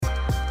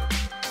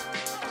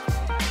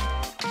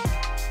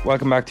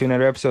Welcome back to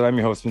another episode. I'm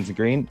your host, Vincent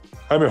Green.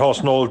 I'm your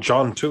host, Noel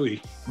John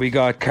Toohey. We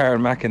got Carol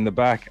Mack in the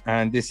back,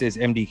 and this is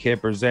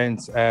MDK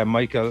Presents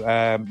Michael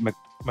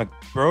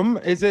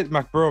McBrum, is it?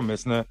 McBrum,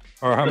 isn't it?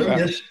 Or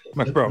yes.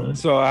 McBrum.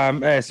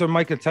 So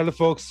Michael, tell the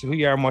folks who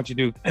you are and what you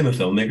do. I'm a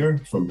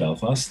filmmaker from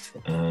Belfast,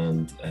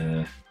 and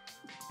I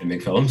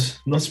make films,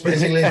 not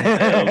surprisingly.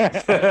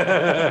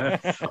 I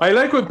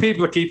like when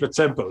people keep it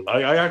simple.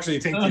 I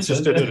actually think you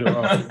just did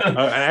an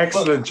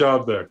excellent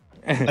job there.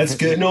 That's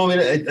good. No, I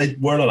mean, I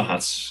wear a lot of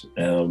hats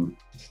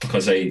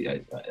because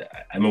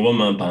I'm a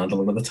one-man band a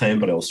lot of the time,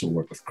 but I also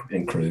work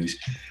in crews,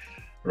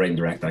 write and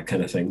direct, that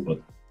kind of thing.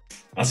 But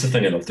that's the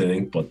thing I love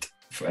doing, but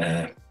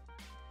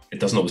it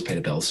doesn't always pay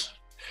the bills.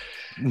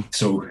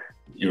 So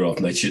you're off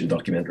night shooting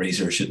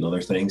documentaries or shooting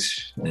other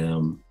things.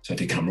 So I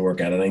do camera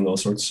work, editing, all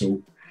sorts.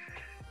 So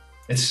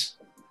it's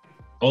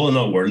all in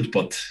that world,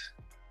 but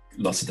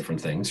lots of different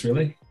things,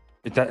 really.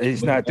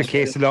 It's not the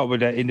case a lot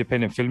with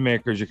independent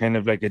filmmakers. You're kind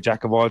of like a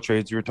jack of all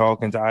trades. You were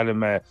talking to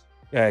Adam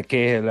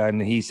Cahill,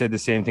 and he said the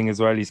same thing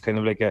as well. He's kind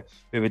of like a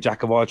bit of a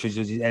jack of all trades.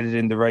 He's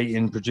editing, the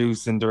writing,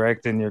 producing,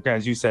 directing. You're kind of,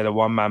 as you said, a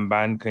one-man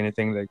band kind of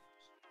thing. Like,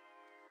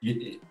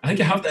 I think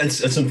you have to.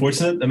 It's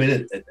unfortunate. I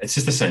mean, it's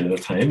just a sign of the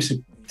times.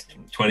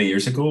 20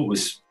 years ago, it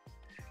was.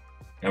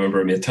 I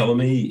remember a mate telling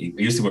me he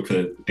used to work for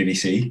the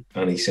BBC,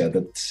 and he said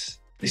that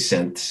they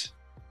sent.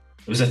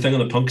 There was a thing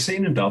on the punk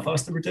scene in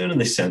Belfast they were doing, and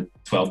they sent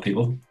 12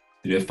 people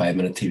to do a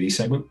 5-minute TV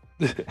segment.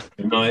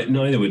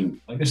 No, they wouldn't.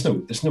 Like, there's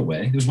no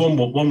way. There was one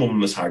woman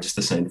was hired just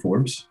to sign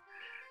forms,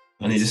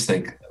 and you just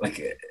think like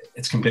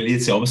it's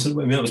the opposite. I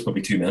mean, that was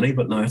probably too many,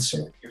 but now it's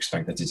you're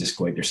expected to just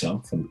go out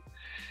yourself, and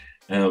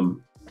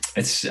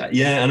it's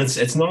and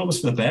it's not always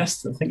for the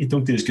best. I think you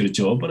don't do as good a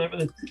job whenever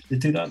they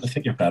do that. I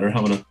think you're better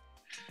having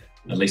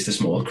at least a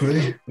small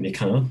crew when you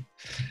can.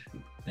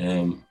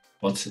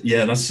 But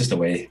yeah, that's just the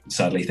way,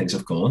 sadly, things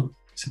have gone,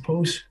 I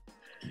suppose.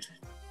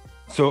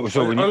 So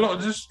when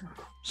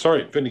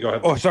sorry, Vinny, go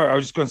ahead. Oh, sorry, I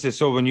was just going to say.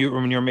 So when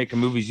you're making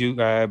movies, you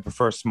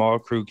prefer small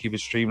crew, keep it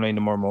streamlined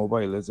and more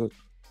mobile, is it?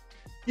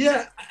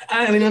 Yeah,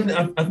 I mean,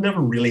 I've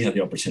never really had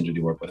the opportunity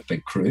to work with a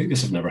big crew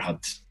because I've never had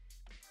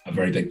a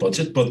very big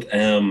budget. But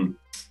I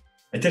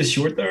did a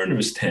short there, and there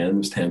was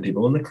 10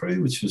 people in the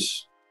crew, which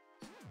was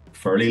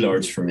fairly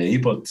large for me.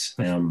 But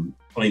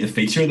only the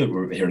feature that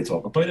we're here to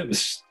talk about, there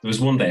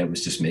was one day it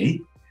was just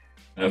me.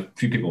 A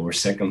few people were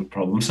sick and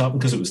problems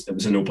happened because it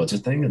was a no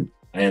budget thing, and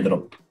I ended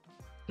up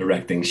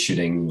directing,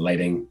 shooting,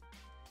 lighting,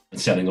 and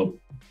setting up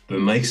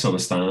boom mics on a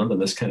stand, and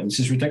this kind of, which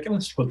is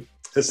ridiculous. But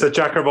it's the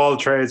jack of all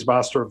trades,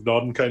 master of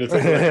none kind of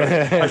thing.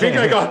 I think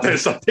I got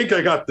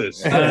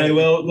this.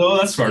 Well, no,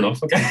 that's fair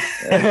enough. Okay.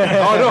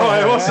 Oh no,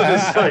 I wasn't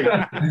this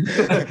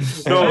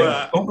thing.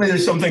 No, hopefully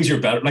there's some things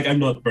you're better. Like, I'm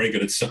not very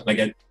good at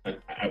like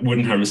I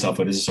wouldn't harm myself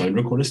out as a sound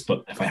recordist,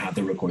 but if I had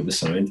to record the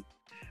sound,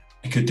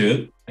 I could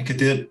do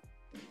it.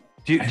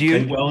 Do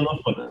you well enough?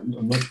 But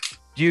I'm not.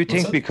 Do you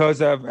think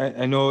because of,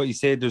 I know you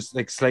said there's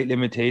like slight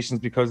limitations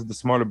because of the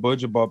smaller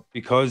budget, but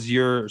because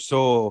you're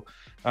so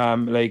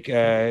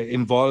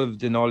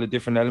involved in all the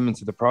different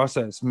elements of the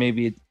process,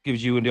 maybe it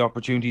gives you the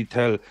opportunity to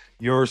tell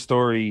your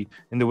story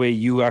in the way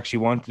you actually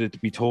wanted it to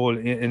be told,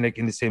 in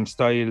the same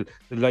style,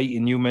 the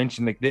lighting you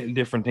mentioned, like little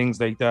different things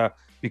like that,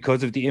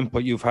 because of the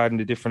input you've had in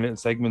the different little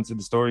segments of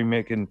the story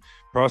making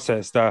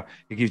process, that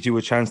it gives you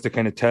a chance to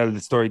kind of tell the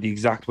story the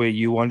exact way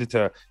you wanted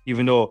to,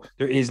 even though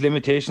there is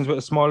limitations with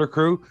a smaller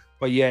crew,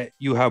 but yet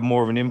you have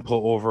more of an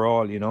input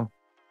overall, you know?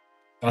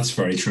 That's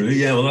very true.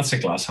 Yeah, well, that's a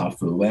glass half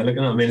full way of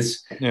looking at it. I mean,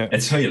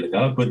 it's how you look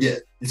at it, but yeah,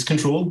 it's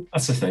control.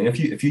 That's the thing. If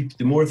you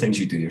the more things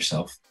you do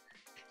yourself,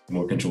 the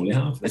more control you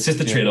have. It's just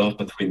a trade-off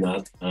between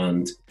that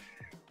and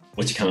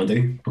what you can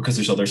do, because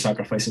there's other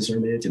sacrifices are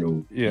made.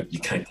 You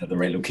can't have the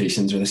right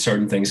locations, or there's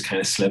certain things kind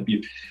of slip.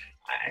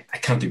 I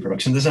can't do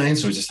production design,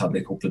 so I just had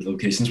to hope that the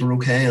locations were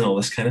okay and all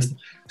this kind of stuff.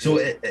 So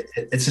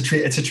it's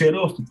a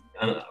trade-off.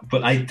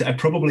 But I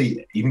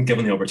probably, even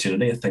given the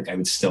opportunity, I think I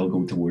would still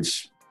go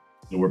towards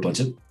lower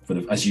budget.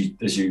 But as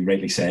you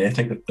rightly say, I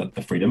think that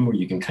the freedom where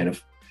you can kind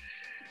of,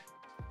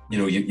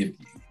 you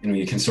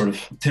can sort of,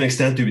 to an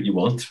extent, do what you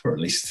want, or at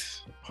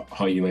least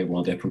how you might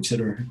want to approach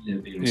it, or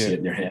see it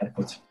in your head.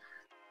 But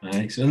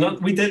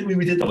we did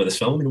that with this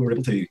film. We were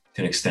able to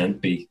an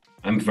extent,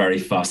 I'm very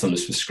fast on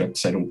this with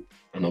scripts. I'm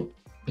not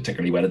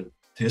particularly wedded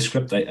to a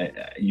script. I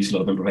use a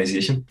lot of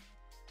improvisation.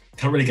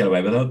 Can't really get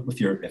away with that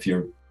if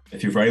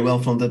you're very well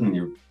funded and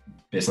you're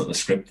based on the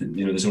script.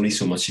 There's only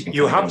so much you can.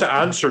 You have to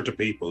answer to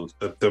people.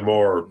 The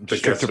more the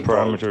stricter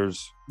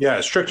parameters. Yeah,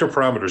 stricter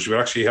parameters. You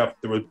actually have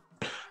the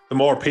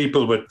more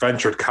people with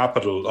ventured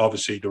capital.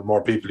 Obviously, the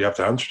more people you have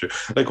to answer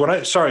to. Like I'm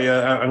going to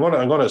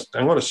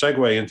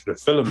segue into the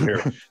film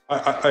here.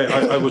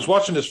 I was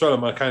watching this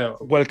film. I kind of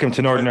Welcome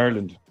to Northern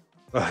Ireland.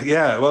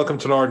 Welcome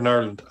to Northern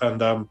Ireland,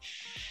 and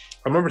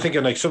I remember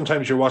thinking, like,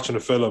 sometimes you're watching a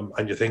film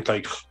and you think,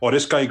 like, oh,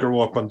 this guy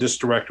grew up on this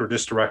director, and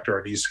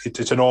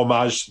it's an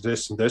homage to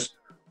this and this.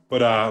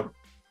 But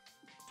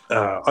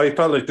I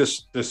felt like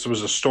this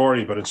was a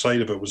story, but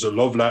inside of it was a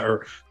love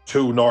letter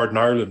to Northern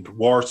Ireland,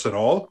 warts and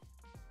all,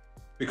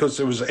 because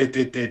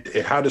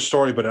it had a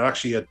story, but it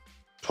actually had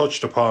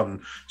touched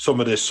upon some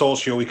of the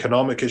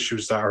socio-economic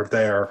issues that are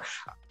there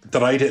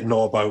that I didn't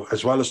know about,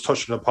 as well as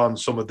touching upon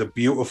some of the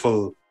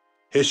beautiful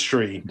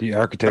history, the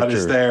architecture that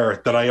is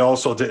there that I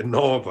also didn't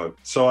know about.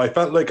 So I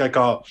felt like I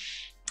got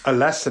a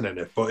lesson in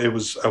it, but it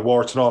was a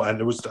warts and all. And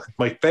it was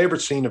my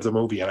favorite scene of the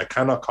movie, and I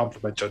cannot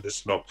compliment you on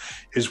this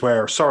enough, is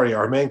where,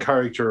 our main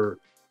character,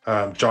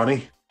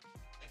 Johnny.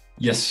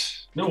 Yes.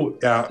 No.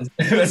 Yeah.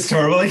 That's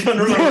terrible. I can't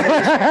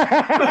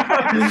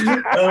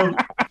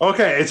remember.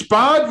 Okay, it's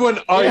bad when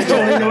I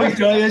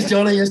yes,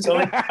 Johnny.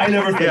 I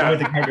never think about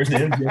the character's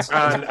name. Yes.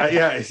 And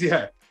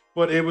yeah.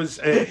 But it was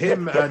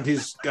him and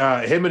his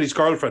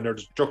girlfriend are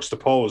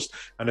juxtaposed,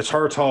 and it's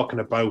her talking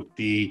about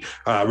the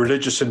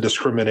religious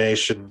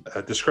discrimination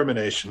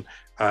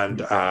and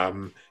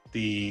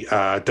the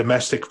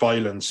domestic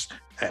violence,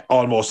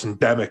 almost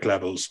endemic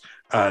levels.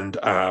 And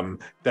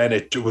then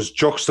it was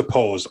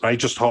juxtaposed. I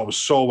just thought it was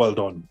so well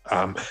done,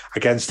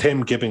 against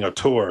him giving a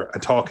tour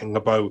and talking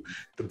about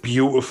the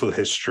beautiful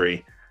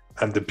history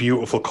and the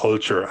beautiful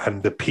culture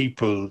and the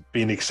people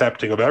being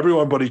accepting of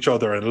everyone but each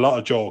other, and a lot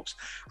of jokes.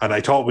 And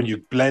I thought when you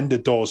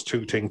blended those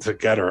two things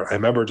together, I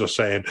remember just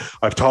saying,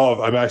 I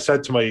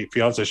said to my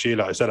fiance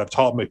Sheila, I said, I've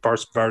taught my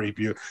first very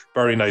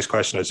nice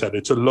question. I said,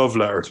 it's a love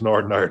letter to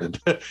Northern Ireland,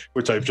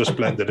 which I've just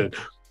blended in.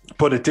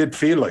 But it did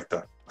feel like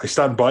that. I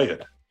stand by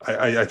it.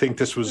 I think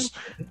this was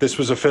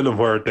a film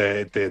where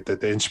the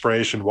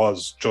inspiration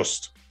was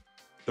just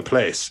the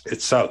place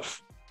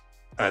itself.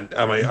 And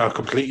am I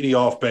completely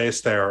off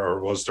base there, or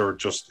was there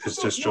just? Is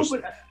this just?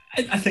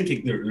 I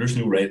think there's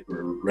no right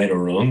or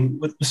wrong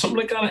with something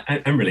like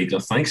that. I'm really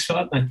good. Thanks for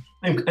that.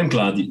 I'm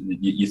glad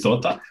you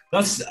thought that.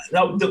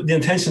 The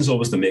intention is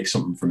always to make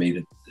something for me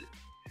that.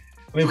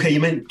 I mean, okay, you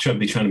might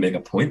be trying to make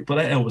a point, but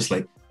I always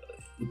like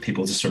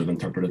people to sort of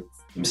interpret it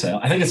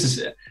themselves. I think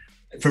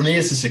for me,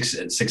 it's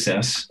a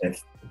success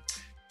if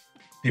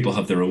people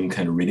have their own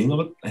kind of reading of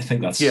it. I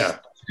think that's a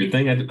good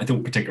thing. I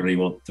don't particularly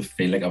want to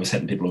feel like I was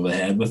hitting people over the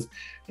head with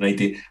an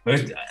idea. But I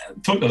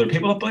talked to other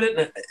people about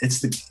it.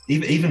 It's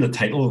even the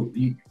title.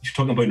 You're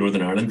talking about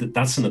Northern Ireland.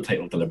 That's in the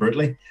title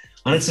deliberately,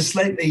 and it's a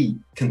slightly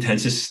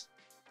contentious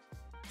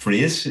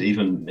phrase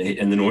even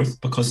in the north,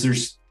 because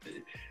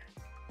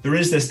there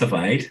is this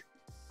divide.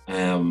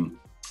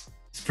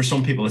 For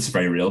some people, it's a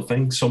very real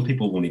thing. Some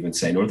people won't even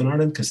say Northern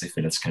Ireland because they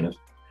feel it's kind of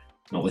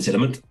not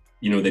legitimate.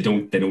 They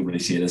don't really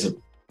see it as a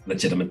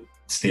legitimate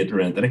state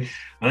or entity.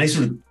 And I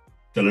sort of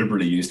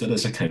deliberately used it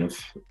as a kind of,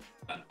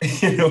 I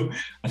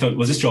thought,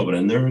 well, just drop it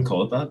in there and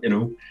call it that,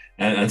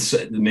 And so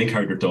the main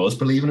character does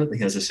believe in it. He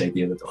has this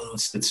idea that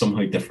it's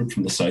somehow different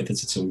from the South.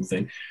 It's its own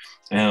thing.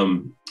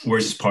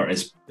 Whereas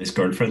his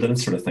girlfriend in it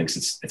sort of thinks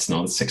it's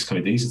not. It's 6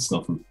 counties. It's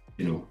nothing.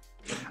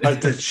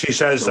 She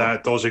says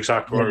that those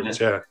exact words.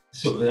 Yeah.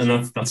 So and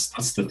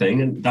that's the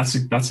thing, and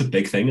that's a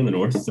big thing in the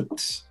north.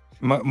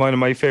 One of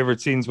my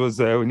favorite scenes was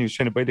when he was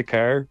trying to buy the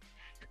car.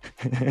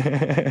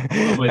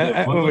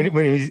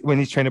 when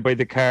he's trying to buy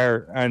the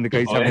car, and the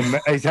guy's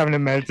having a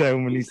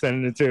meltdown when he's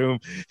sending it to him.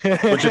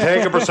 Would you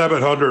take it for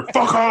 700?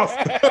 Fuck off!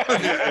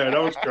 Yeah,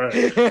 that was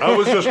great. That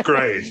was just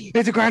great.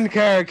 It's a grand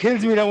car. It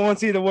kills me. I won't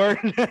see the word.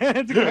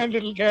 It's a grand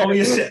little car.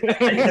 I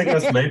think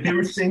that's my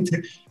favorite scene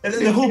too.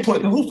 The whole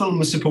film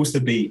was supposed to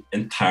be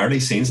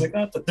entirely scenes like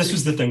that. But this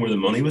was the thing where the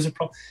money was a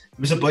problem. It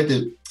was about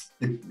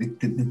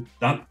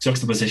that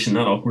juxtaposition,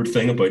 that awkward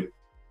thing about,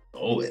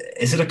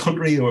 is it a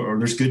country or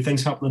there's good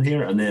things happening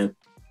here, and then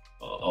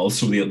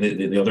also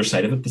the other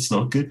side of it that's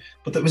not good.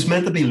 But it was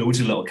meant to be loads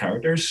of little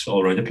characters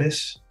all around the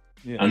place,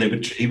 and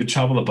he would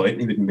travel about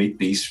and he would meet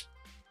these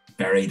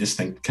very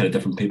distinct kind of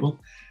different people.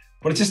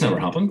 But it just never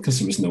happened because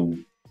there was no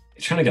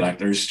trying to get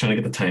actors, trying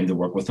to get the time to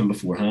work with them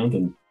beforehand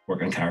and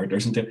work on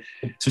characters so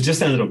it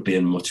just ended up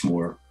being much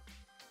more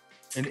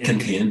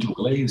contained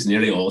locally. It was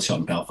nearly all shot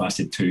in Belfast.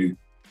 It had 2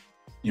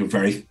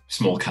 very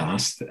small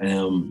cast,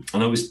 and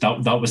that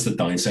was the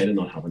downside of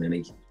not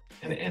having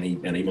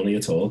any money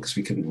at all, because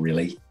we couldn't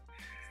really.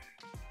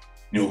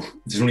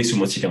 There's only so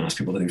much you can ask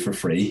people to do for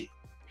free,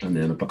 and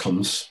then it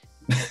becomes.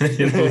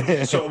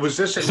 So was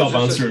this? Stop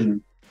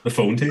answering the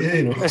phone to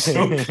you.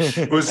 So.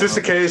 Was this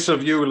a case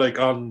of you like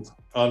on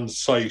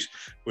site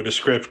with a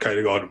script, kind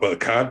of going, well,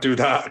 can't do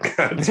that,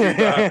 can't do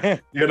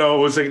that.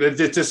 Was like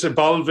this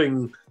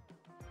evolving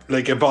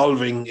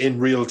in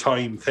real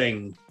time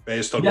thing.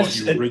 Based on what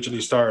you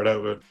originally started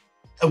out with?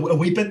 A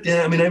wee bit,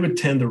 yeah. I mean, I would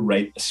tend to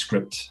write a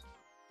script,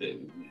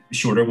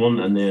 shorter one,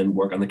 and then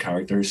work on the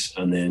characters,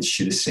 and then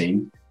shoot a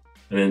scene,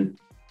 and then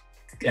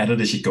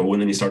edit as you go,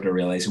 and then you start to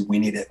realize we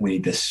need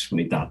this, we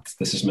need that,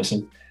 this is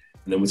missing,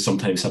 and then we'd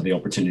sometimes have the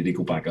opportunity to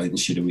go back out and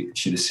shoot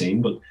a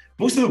scene. But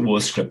most of it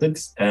was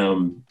scripted.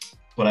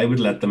 But I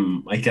would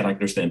I'd get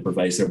actors to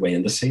improvise their way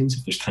into scenes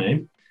if there's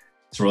time.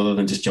 So rather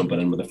than just jumping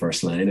in with the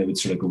first line, I would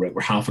sort of go, right,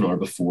 we're half an hour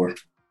before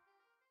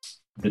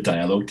the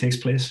dialogue takes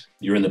place,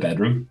 you're in the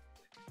bedroom,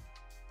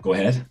 go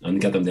ahead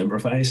and get them to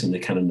improvise, and they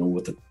kind of know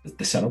what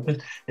the setup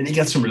is, and you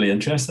get some really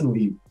interesting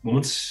wee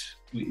moments,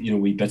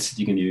 wee bits that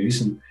you can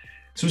use. And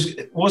so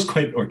it was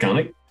quite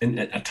organic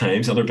at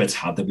times. Other bits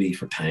had to be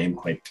for time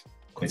quite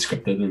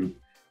scripted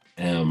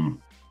and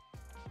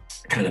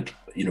kind of,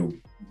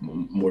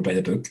 more by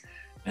the book.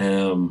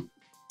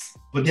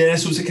 But yeah,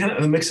 so it's a kind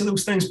of a mix of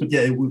those things. But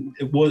yeah,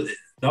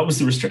 that was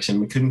the restriction.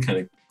 We couldn't kind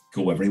of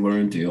go everywhere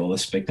and do all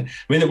this big thing.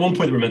 I mean, at one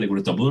point we were meant to go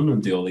to Dublin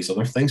and do all these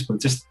other things,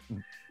 but it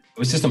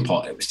was just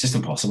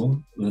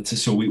impossible.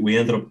 So we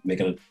ended up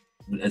making it.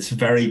 It's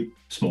very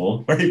small,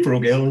 very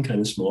parochial and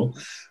kind of small.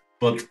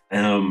 But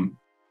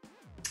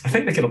I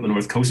think they get up the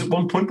North Coast at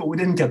one point, but we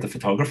didn't get the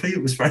photography.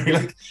 It was very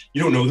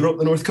you don't know they're up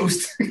the North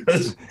Coast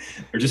because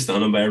they're just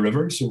standing by a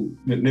river. So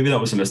maybe that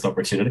was a missed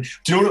opportunity.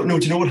 Do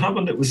you know what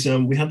happened? It was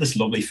we had this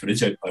lovely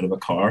footage out of a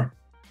car.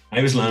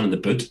 I was lying in the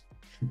boot.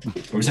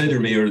 It was either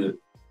me or the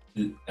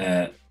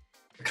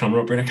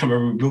camera operator. I can't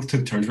remember. We both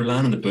took turns. We're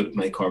lying in the boot of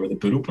my car with the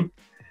boot open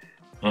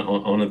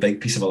on a big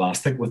piece of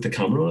elastic with the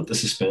camera on it to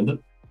suspend it.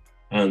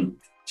 And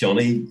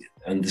Johnny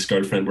and his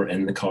girlfriend were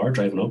in the car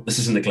driving up. This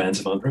is in the Glens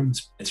of Antrim.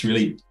 It's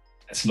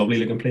a lovely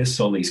looking place.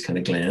 All these kind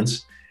of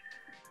glens.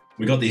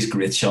 We got these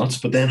great shots,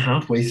 but then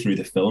halfway through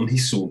the film,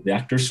 the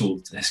actor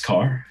sold his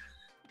car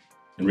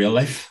in real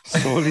life.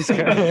 Sold his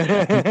car.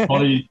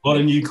 bought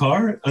a new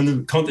car, and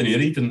the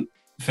continuity didn't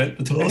fit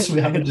at all, so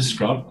we had to just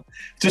scrap.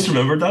 Just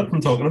remembered that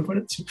from talking about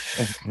it. So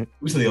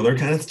those are the other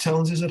kind of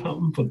challenges that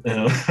happened.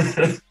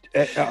 But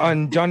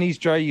on Johnny's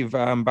drive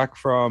back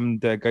from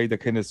the guy that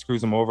kind of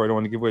screws him over, I don't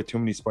want to give away too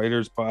many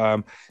spoilers,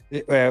 but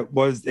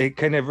was it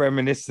kind of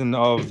reminiscent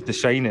of The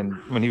Shining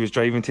when he was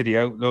driving to the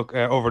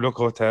Overlook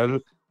Hotel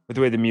with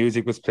the way the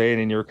music was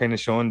playing and you were kind of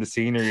showing the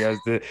scenery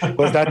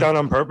was that done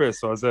on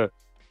purpose? Was it?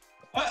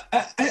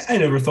 I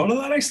never thought of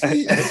that,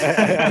 actually.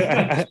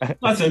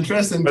 That's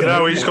interesting. But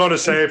now he's going to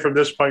say from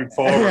this point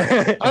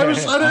forward, I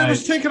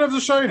was thinking of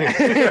The Shining.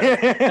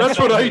 That's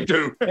what I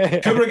do.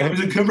 Kubrick, it was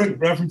a Kubrick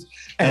reference.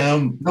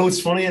 No, it's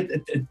funny.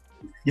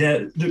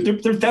 There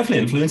are definitely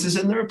influences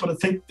in there, but I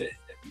think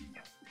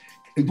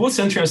what's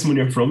interesting when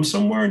you're from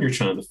somewhere and you're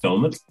trying to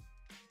film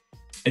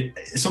it,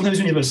 sometimes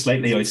when you have a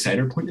slightly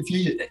outsider point of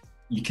view,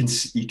 you can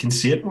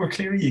see it more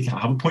clearly. You can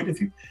have a point of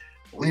view.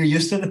 When you're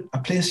used to a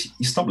place,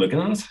 you stop looking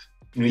at it.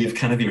 You have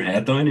kind of your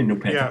head down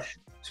and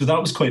So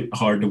that was quite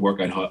hard to work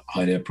out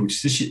how to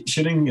approach the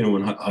shooting,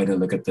 and how to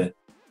look at the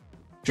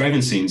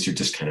driving scenes. You're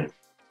just kind of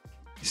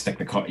you stick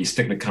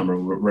the camera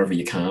wherever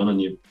you can, and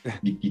you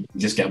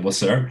just get what's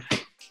there.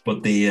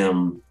 But the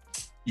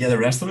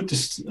rest of it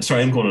just.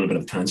 Sorry, I'm going on a bit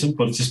of a tangent,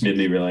 but it just made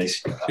me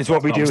realise it's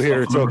what we do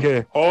here. It's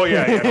okay. Oh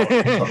yeah.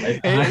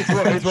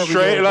 It's what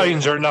straight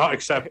lines are not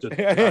accepted.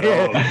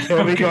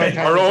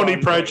 Our only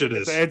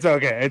prejudice. It's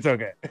okay.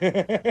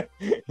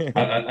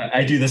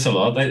 I do this a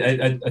lot.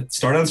 I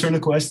start answering the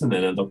question and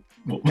then end up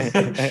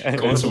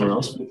going somewhere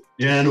else.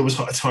 Yeah, no,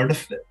 it's hard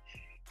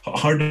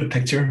to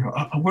picture.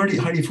 How do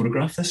you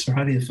photograph this, or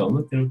how do you film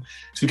it? So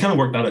we kind of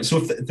work that out. So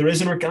if there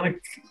is an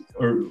organic,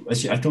 or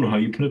I don't know how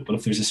you put it, but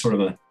if there's a sort of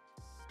a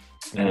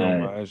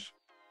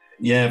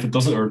if it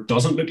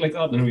doesn't look like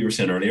that, I know you were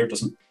saying earlier, it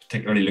doesn't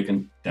particularly look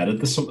indebted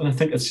to something. I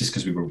think it's just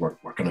because we were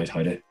working out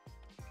how to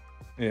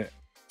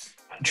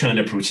trying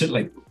to approach it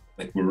like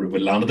we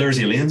landed there as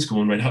aliens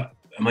going right.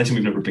 Imagine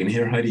we've never been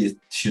here. How do you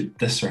shoot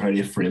this, or how do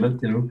you frame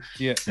it?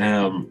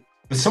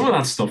 But some of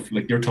that stuff,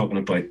 like you're talking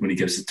about when he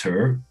gives the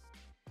tour,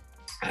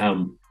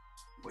 none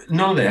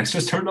of the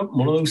extras turned up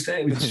one of those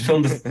days. We just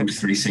filmed those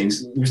 3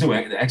 scenes. There was no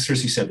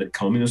extras who said they'd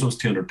come. There was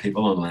almost 200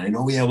 people online.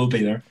 Oh yeah, we'll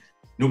be there.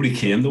 Nobody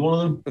came to one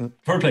of them.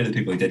 Fair play to the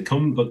people who did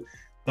come, but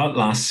that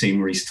last scene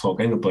where he's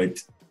talking about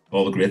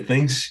all the great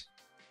things,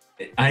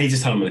 I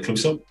just had him in a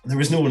close-up. There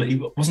was no one.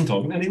 He wasn't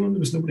talking to anyone. There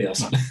was nobody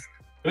else.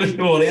 There was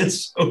no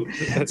audience. So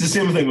it's the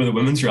same thing with the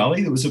women's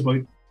rally. There was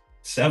about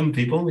 7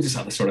 people. We just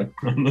had to sort of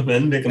cram them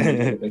in, make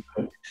them.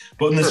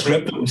 But in the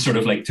script, it was sort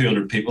of like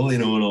 200 people,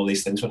 and all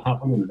these things would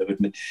happen, and they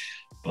would.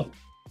 But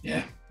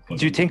yeah.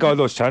 Do you think all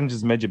those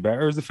challenges made you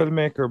better as a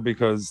filmmaker?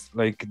 Because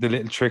like the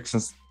little tricks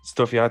and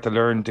stuff you had to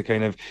learn to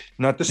kind of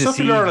not the stuff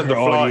you learn on the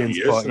fly,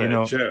 isn't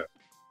it?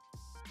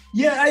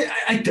 Yeah,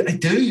 I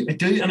do,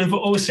 and I've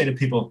always said to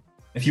people,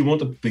 if you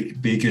want to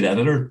be a good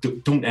editor,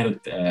 don't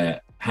edit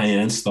high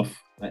end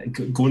stuff.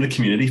 Go into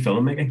community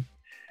filmmaking,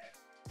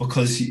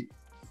 because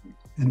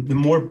the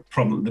more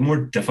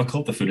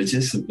difficult the footage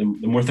is, the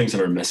more things that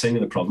are missing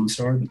and the problems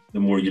are, the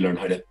more you learn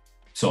how to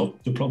solve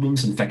the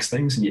problems and fix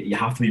things, and you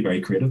have to be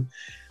very creative.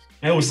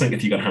 I always think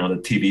if you got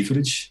handed TV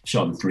footage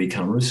shot in 3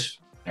 cameras,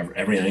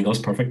 every angle is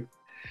perfect.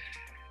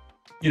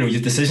 You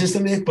have decisions to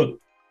make, but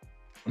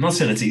I'm not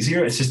saying it's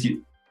easier. It's just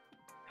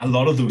a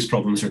lot of those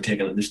problems are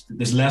taken.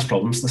 There's less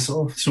problems to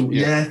solve. So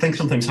I think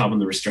sometimes having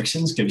the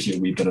restrictions gives you a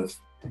wee bit of.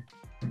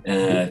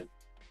 I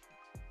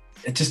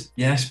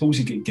suppose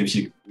it gives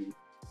you.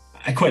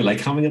 I quite like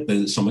having it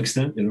to some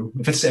extent.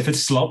 If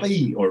it's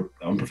sloppy or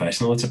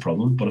unprofessional, it's a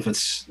problem. But if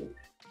it's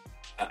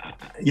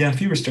a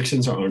few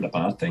restrictions aren't a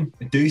bad thing.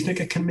 I do think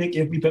it can make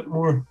you a wee bit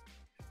more.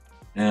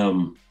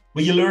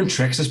 Well, you learn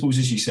tricks, I suppose,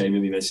 as you say.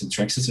 Maybe you mentioned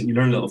tricks. It's like you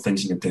learn little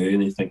things you can do,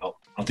 and you think,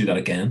 I'll do that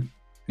again.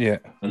 Yeah,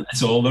 and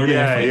it's all learning.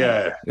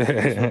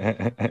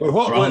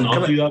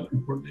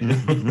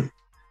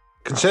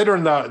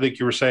 Considering that, like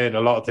you were saying,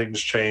 a lot of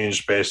things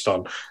changed based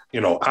on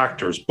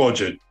actors,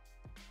 budget,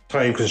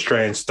 time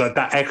constraints, that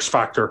X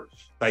factor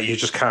Like you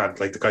just can't.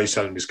 Like the guy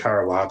selling his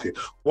car, what have you.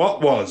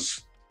 What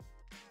was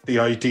the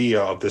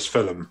idea of this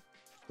film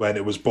when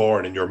it was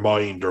born in your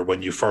mind, or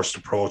when you first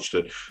approached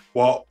it?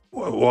 What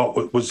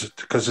was it?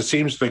 Because it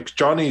seems like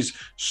Johnny's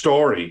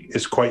story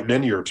is quite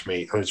linear to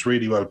me, and it's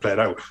really well played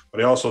out. But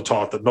I also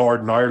thought that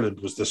Northern Ireland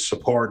was the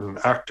supporting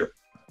actor.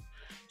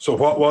 So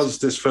what was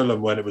this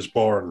film when it was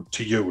born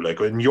to you?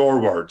 Like, in your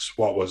words,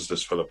 what was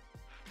this film?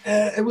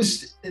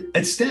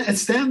 It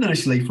stemmed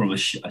initially from a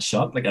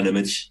shot, like an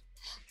image.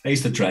 I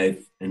used to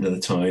drive into the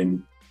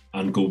town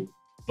and go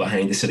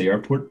behind the city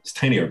airport. It's a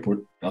tiny airport,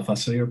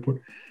 Belfast City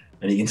Airport,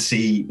 and you can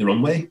see the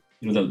runway.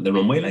 You know, the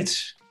runway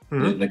lights.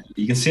 Mm-hmm. Like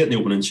you can see it in the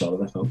opening shot of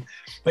the film.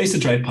 But I used to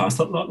drive past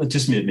that a lot, and it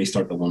just made me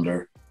start to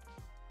wonder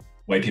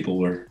why people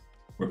were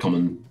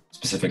coming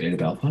specifically to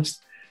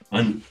Belfast.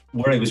 And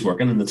where I was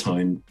working in the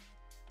town,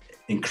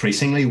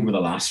 increasingly over the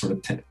last sort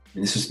of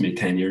this was maybe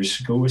 10 years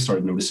ago, I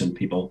started noticing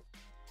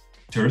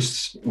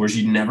tourists, whereas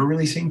you'd never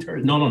really seen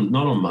tourists, not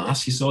on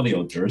mass. You saw the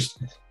odd tourist,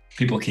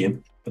 people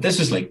came, but this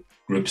was like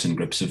groups and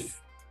groups of,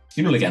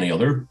 you know, like any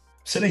other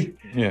city.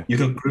 Yeah, you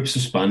got groups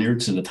of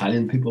Spaniards and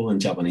Italian people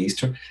and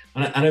Japanese, and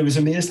I was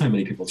amazed how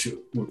many people.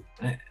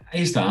 I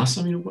used to ask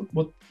them, you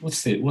know,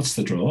 what's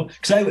the draw?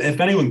 Because if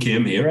anyone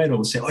came here, I'd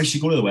always say, oh, you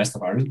should go to the west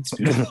of Ireland. It's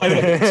beautiful.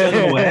 Send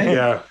them away.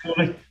 Yeah.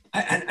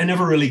 I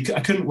never really,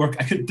 I couldn't work,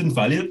 didn't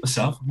value it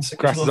myself.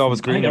 Grass is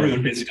always green.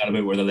 Everyone basically got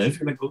about where they live.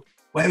 You're like, well,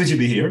 why would you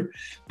be here?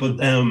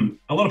 But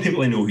a lot of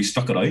people I know who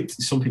stuck it out.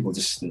 Some people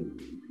just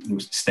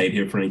stayed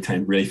here for any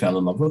time, really fell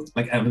in love with it.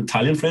 Like I have an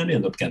Italian friend who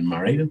ended up getting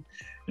married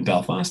in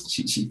Belfast.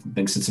 She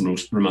thinks it's the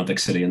most romantic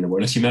city in the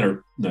world. She met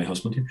her now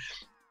husband here.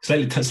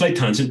 Slight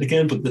tangent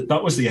again, but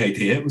that was the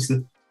idea. It was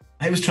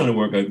I was trying to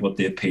work out what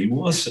the appeal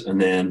was, and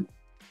then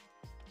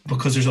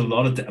because there's a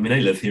lot of, I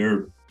live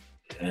here.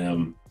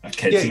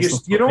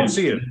 Kids you don't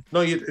see it.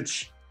 No,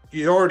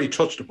 you already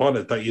touched upon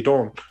it that you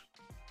don't.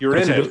 You're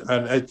in it,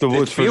 and it's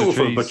beautiful,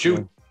 trees, but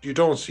you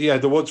don't see. Yeah,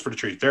 the woods for the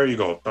trees. There you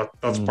go.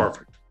 That's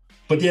perfect.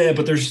 But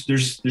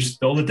there's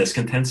all the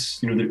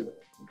discontents. You know,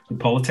 the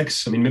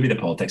politics. Maybe the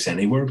politics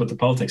anywhere, but the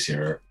politics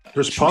here.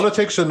 There's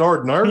politics in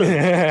Northern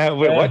Ireland.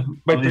 Wait, what?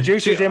 My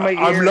producers in my ear.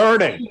 I'm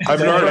learning.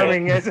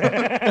 Yes.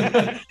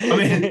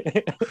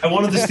 I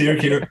wanted to steer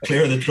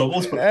clear of the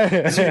troubles,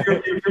 but so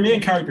your main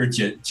character,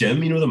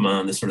 Jim, you know, the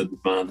man, the sort of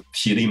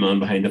shady man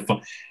behind the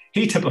phone,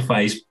 he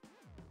typifies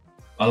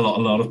a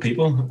lot of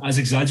people. As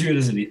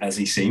exaggerated as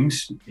he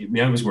seems,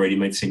 I was worried he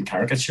might seem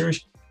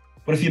caricatures.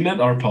 But if you met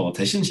our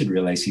politicians, you'd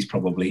realise he's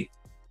probably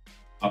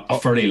a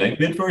fairly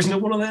lightweight version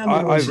of one of them.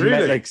 I've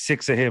met like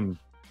 6 of him.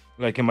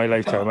 Like in my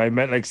lifetime, I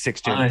met like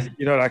 6 Jims.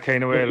 You know, that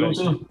kind of way. Loads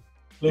of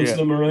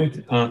them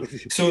around.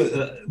 So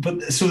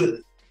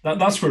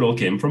that's where it all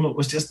came from. It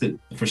was just the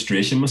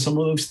frustration with some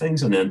of those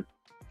things, and then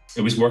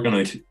it was working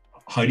out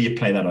how do you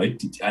play that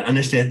out.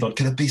 Initially, I thought,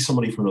 could it be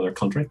somebody from another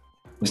country?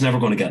 I was never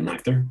going to get an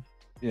actor,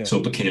 so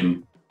it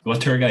became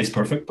tour guide's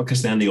perfect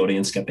because then the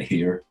audience get to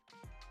hear,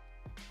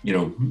 you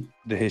know,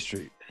 the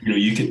history. You know,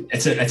 you can.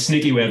 It's a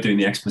sneaky way of doing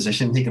the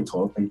exposition. He can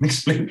talk and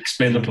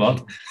explain the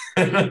plot,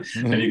 and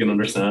you can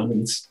understand,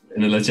 and it's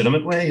in a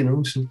legitimate way. You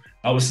know, so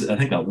I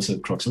think that was the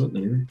crux of it.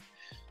 Anyway,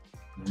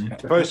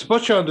 if I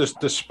put you on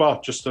the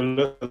spot just a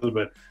little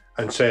bit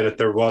and say that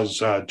there was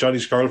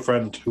Johnny's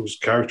girlfriend, whose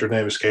character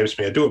name escapes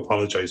me. I do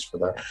apologize for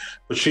that,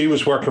 but she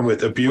was working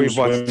with abused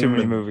women. We've watched too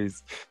many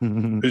movies.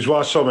 Who's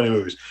watched so many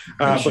movies,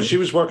 but she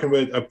was working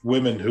with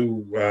women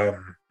who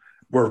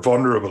were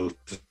vulnerable,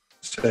 to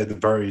say the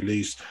very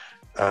least.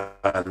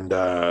 And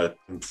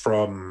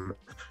from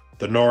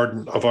the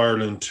northern of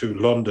Ireland to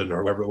London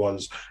or wherever it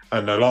was,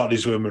 and a lot of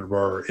these women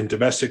were in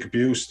domestic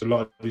abuse. A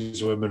lot of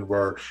these women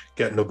were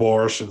getting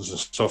abortions and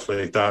stuff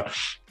like that.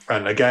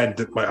 And again,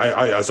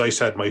 as I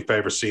said, my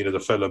favorite scene of the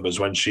film is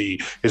when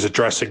she is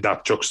addressing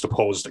that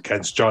juxtaposed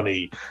against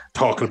Johnny,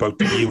 talking about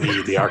the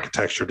beauty, the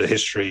architecture, the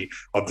history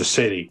of the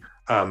city.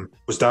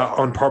 Was that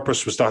on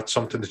purpose? Was that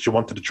something that you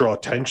wanted to draw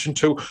attention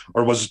to,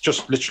 or was it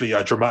just literally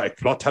a dramatic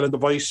plot-telling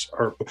device?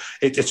 Or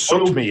it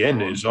sucked me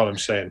in, is all I'm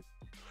saying.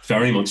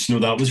 Very much. No,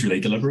 that was really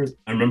deliberate.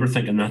 I remember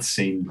thinking that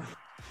scene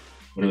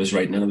when I was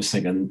writing it. I was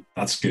thinking,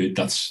 that's good.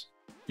 That's,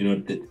 you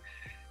know,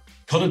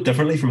 cut it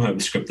differently from how it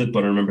was scripted,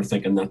 but I remember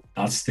thinking that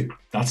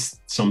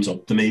sums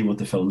up to me what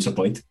the film's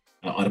about.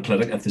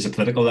 If there's a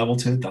political level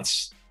to it,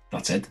 that's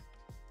it.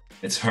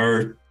 It's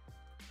her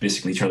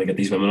basically trying to get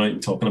these women out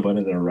and talking about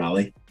it at a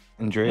rally.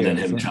 And then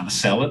him trying to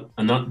sell it,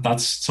 and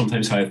that's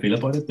sometimes how I feel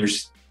about it.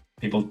 There's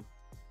people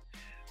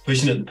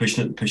pushing it,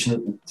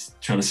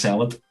 trying to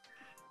sell it,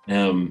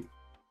 and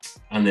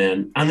a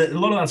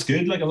lot of that's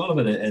good. Like a lot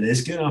of it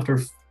is good. After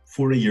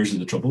 40 years of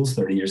the Troubles,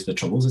 30 years of the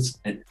Troubles,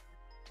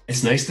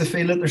 it's nice to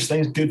feel that there's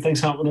good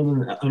things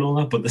happening and all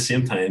that. But at the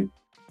same time,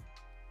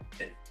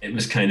 it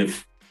was kind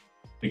of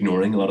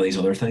ignoring a lot of these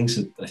other things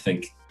that I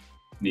think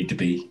need to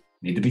be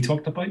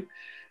talked about.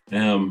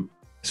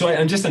 So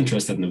I'm just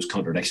interested in those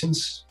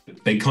contradictions,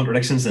 big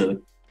contradictions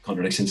and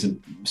contradictions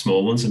and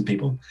small ones in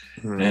people.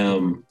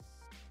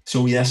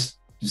 So yes,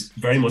 just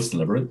very much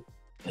deliberate.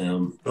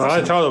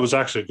 I thought it was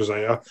actually because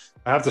I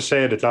have to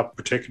say that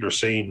particular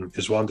scene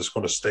is one that's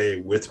going to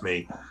stay with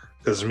me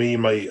because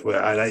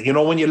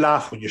when you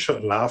laugh when you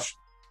shouldn't laugh,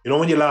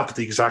 when you laugh at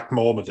the exact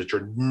moment that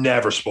you're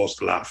never supposed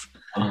to laugh.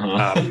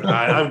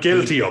 I'm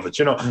guilty of it,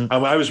 And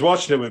I was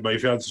watching it with my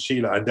fiancée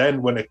Sheila, and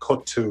then when it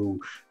cut to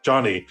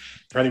Johnny,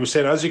 and he was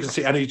saying, as you can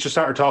see, and he just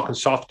started talking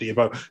softly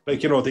about,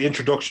 the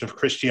introduction of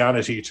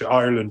Christianity to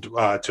Ireland,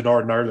 to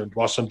Northern Ireland,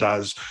 wasn't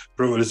as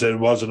brutal as it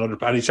was in other.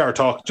 And he started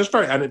talking just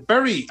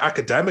very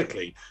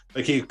academically.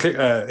 Like he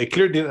clearly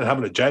didn't have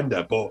an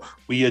agenda, but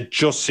we had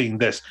just seen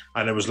this,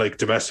 and it was like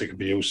domestic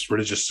abuse,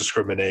 religious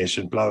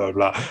discrimination, blah blah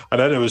blah. And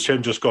then it was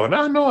him just going,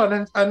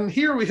 no, and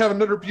here we have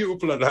another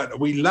beautiful. And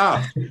we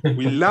laughed,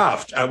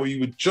 and we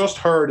had just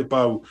heard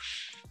about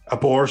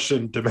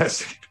abortion,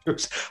 domestic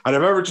abuse, and I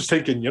remember just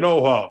thinking, you know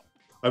what?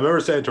 I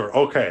remember saying to her,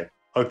 "Okay,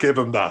 I'll give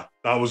him that.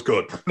 That was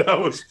good. That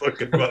was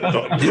fucking well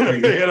done."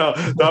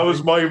 That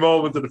was my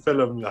moment of the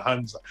film,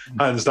 hands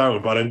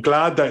down. But I'm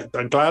glad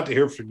to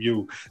hear from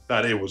you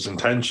that it was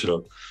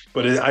intentional.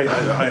 But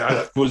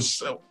I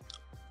was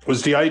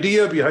the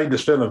idea behind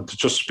this film to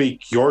just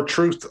speak your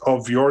truth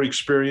of your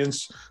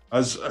experience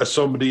as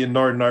somebody in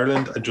Northern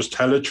Ireland and just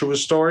tell it through a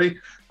story,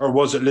 or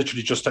was it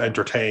literally just to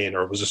entertain,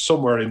 or was it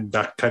somewhere in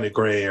that kind of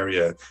grey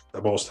area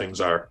that most things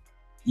are?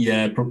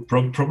 Yeah,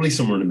 probably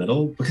somewhere in the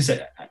middle, because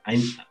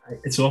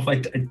it's off. I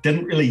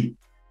don't really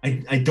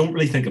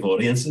think of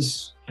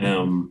audiences.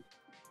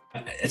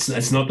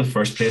 It's not the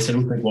first place. I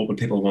don't think what would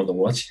people want to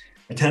watch.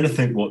 I tend to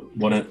think what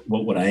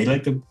would I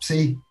like to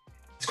see.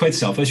 It's quite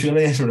selfish,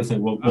 really. I sort of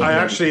think. I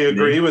actually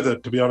agree with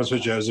it, to be honest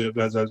with you. As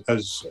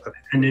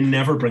and they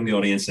never bring the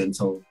audience in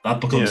until that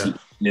becomes a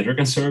later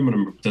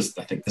concern. Does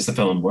the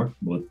film work?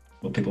 Will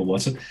people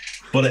watch it?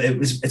 But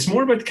it's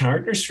more about the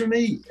characters for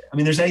me. I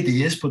mean, there's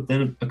ideas, but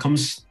then it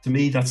becomes, to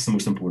me, that's the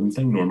most important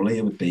thing. Normally,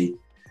 it would be: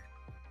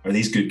 are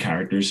these good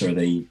characters? Are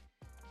they,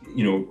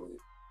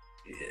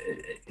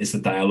 is the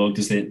dialogue?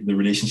 Does the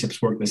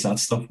relationships work? Does that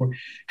stuff work?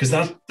 Because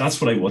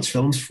that's what I watch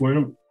films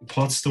for.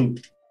 Plots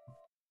don't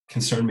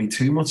concern me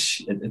too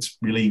much. It's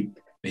really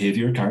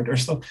behavior, character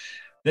stuff.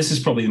 This is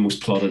probably the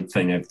most plotted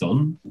thing I've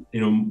done,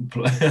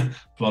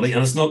 plotty,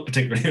 and it's not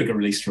particularly like a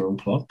really strong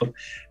plot, but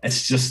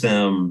it's just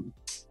the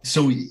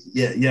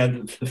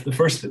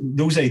first,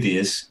 those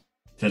ideas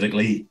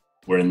politically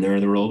were in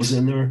there. They were always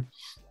in there,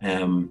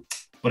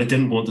 but I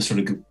didn't want to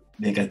sort of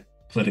make a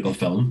political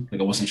film.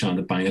 Like, I wasn't trying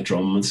to bang a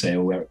drum and say,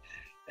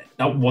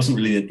 that wasn't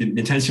really the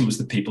intention. Was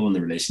the people in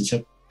the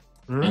relationship,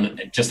 and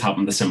it just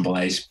happened to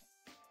symbolize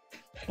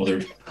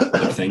other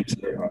things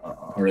that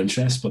are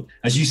interest. But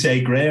as you say,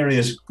 grey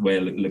areas way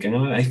of looking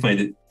at it, I find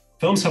it,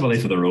 films have a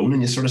life of their own,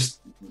 and you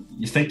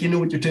think you know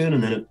what you're doing,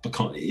 and then it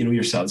becomes,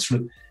 yourself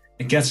sort of,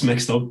 it gets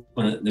mixed up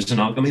when there's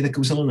an alchemy that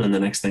goes on, and the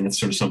next thing it's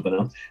sort of something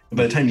else. And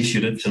by the time you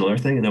shoot it, it's another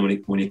thing, and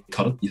then when you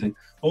cut it, you think,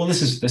 oh,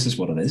 this is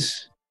what it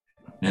is.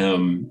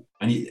 And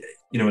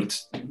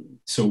it's,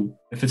 so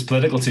if it's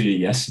political to you,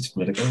 yes, it's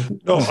political.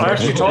 No, I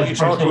actually thought you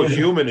talked about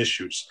human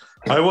issues.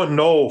 I wouldn't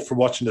know from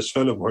watching this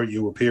film where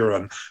you appear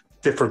on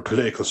different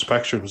political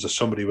spectrums that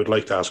somebody would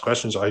like to ask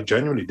questions. I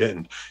genuinely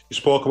didn't. You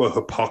spoke about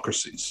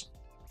hypocrisies,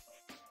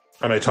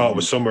 and I thought it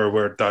was somewhere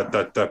where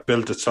that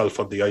built itself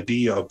on the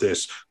idea of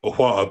this. But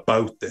what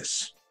about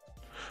this?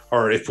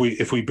 Or if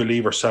we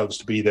believe ourselves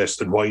to be this,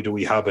 then why do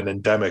we have an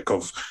endemic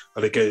of,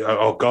 like,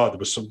 oh God, there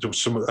was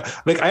some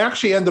like, I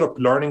actually ended up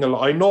learning a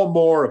lot. I know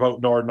more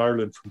about Northern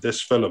Ireland from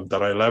this film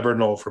than I'll ever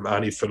know from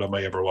any film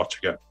I ever watch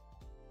again.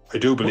 I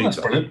do believe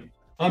that.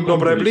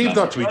 But I believe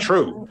that to be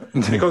true,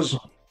 because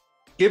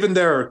given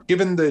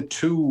the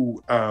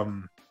two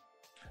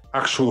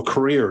actual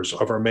careers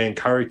of our main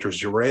characters,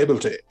 you were able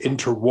to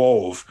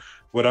interwove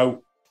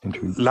without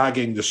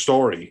lagging the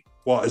story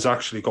what is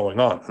actually going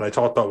on. And I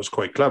thought that was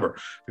quite clever,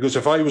 because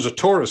if I was a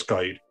tourist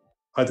guide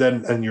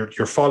and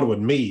you're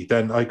following me,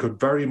 then I could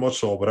very much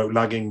so, without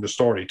lagging the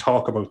story,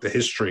 talk about the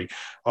history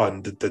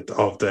of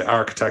the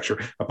architecture.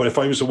 But if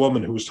I was a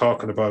woman who was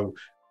talking about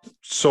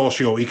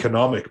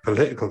socio-economic,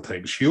 political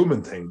things,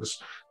 human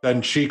things,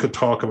 then she could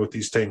talk about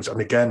these things,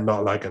 and again,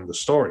 not lagging the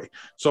story.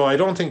 So I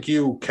don't think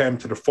you came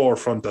to the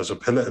forefront as a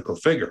political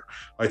figure.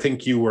 I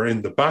think you were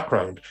in the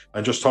background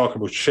and just talking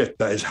about shit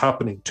that is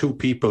happening to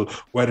people,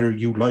 whether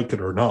you like it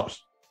or not.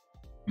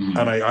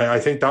 And I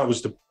think that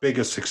was the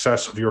biggest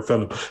success of your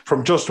film,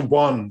 from just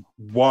one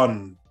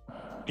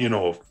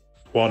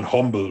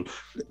humble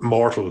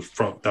mortal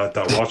from that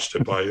watched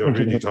it. I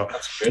really thought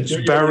it's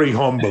very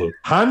humble,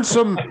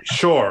 handsome,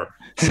 sure,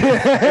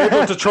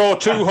 able to throw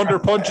 200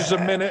 punches a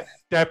minute,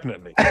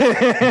 definitely. I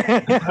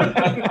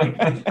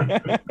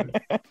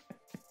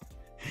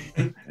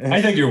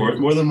think you're worth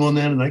more than one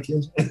man in that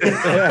case.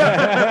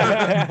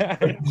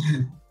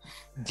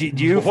 Do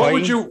you? What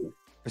would you?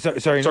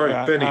 Sorry,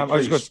 Benny, I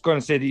was just going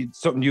to say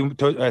something you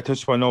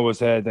touched upon. Was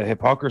the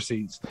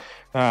hypocrisies?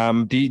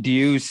 Do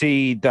you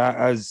see that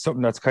as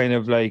something that's kind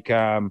of like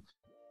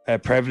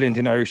prevalent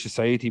in Irish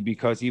society,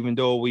 because even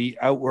though we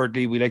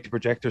outwardly we like to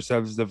project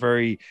ourselves as a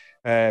very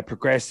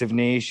progressive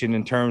nation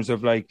in terms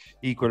of like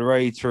equal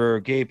rights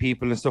for gay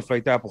people and stuff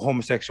like that, but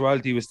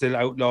homosexuality was still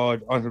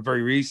outlawed until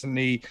very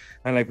recently.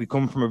 And like we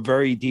come from a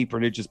very deep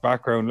religious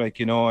background, like,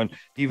 you know, and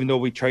even though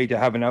we try to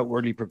have an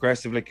outwardly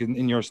progressive, like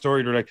in your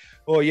story, they're like,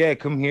 oh yeah,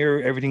 come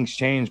here, everything's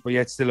changed, but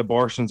yet still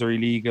abortions are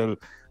illegal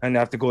and they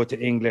have to go to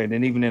England.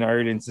 And even in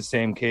Ireland it's the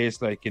same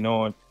case, like, you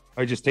know. And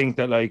I just think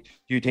that, like,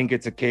 do you think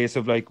it's a case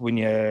of like when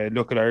you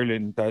look at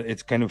Ireland that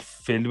it's kind of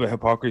filled with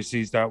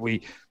hypocrisies, that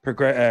we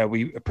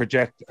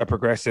project a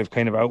progressive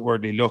kind of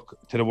outwardly look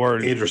to the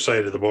world, either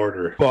side of the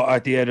border, but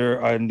on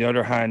the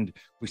other hand,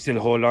 we still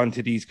hold on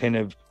to these kind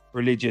of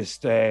religious,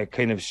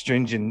 kind of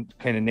stringent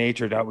kind of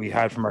nature that we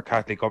had from our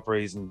Catholic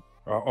uprising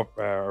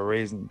or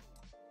raising.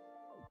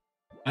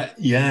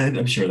 Yeah,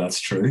 I'm sure that's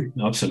true.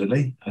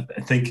 Absolutely,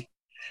 I think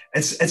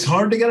it's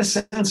hard to get a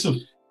sense of.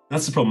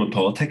 That's the problem with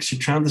politics.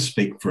 You're trying to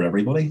speak for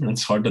everybody, and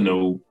it's hard to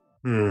know.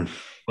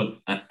 But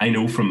I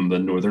know from the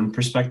northern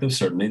perspective,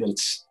 certainly,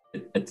 that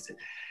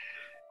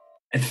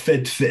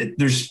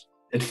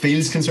it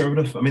feels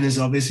conservative. I mean, there's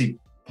obviously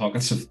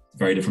pockets of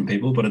very different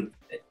people, but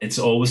it's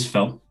always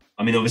felt.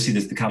 I mean, obviously,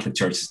 the Catholic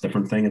Church is a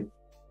different thing. It's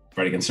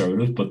very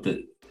conservative, but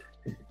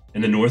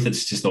in the north,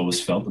 it's just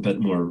always felt a bit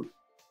more.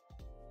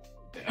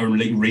 Or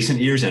like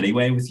recent years,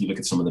 anyway, with you look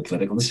at some of the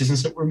political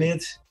decisions that were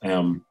made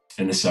in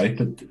the south,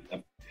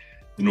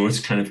 the North's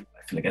kind of,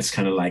 I feel like it's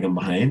kind of lagging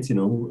behind, you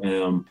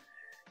know,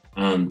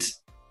 and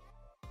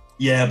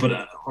yeah,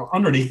 but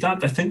underneath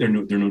that, I think there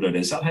no doubt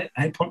is that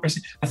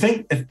hypocrisy. I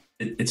think if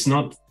it's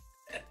not,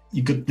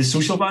 you could, the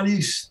social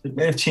values that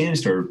may have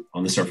changed or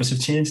on the surface have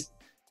changed,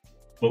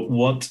 but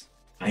what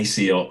I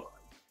see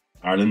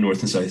Ireland,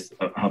 North and South,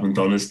 haven't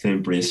done is to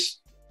embrace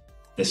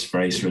this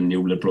very sort of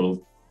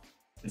neoliberal,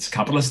 it's a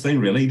capitalist thing,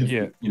 really.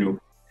 Yeah. You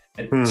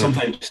know,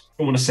 sometimes I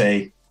don't want to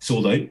say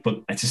sold out,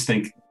 but I just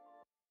think,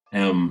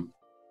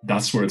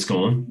 that's where it's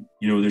gone.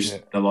 You know, there's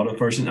a lot of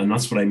version, and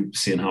that's what I'm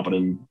seeing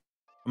happening.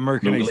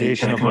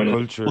 Americanization of our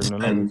culture.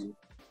 And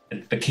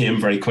it became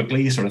very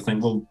quickly, you sort of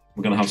think, well,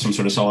 we're going to have some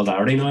sort of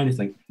solidarity now. And you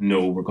think,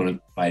 no, we're going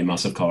to buy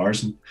massive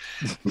cars. And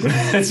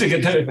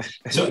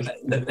so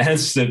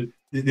hence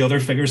the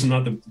other figures in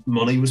that, the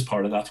money was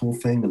part of that whole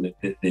thing. And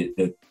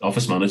the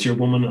office manager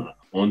woman,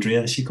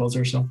 Andrea, she calls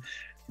herself,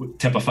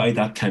 typified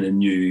that kind of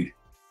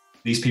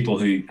these people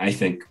who I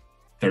think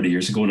 30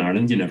 years ago in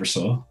Ireland you never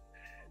saw.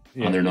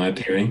 Yeah. And they're now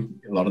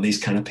appearing, a lot of these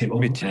kind of people.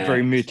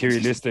 Very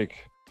materialistic.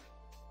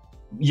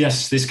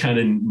 Yes, this kind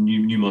of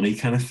new money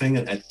kind of thing.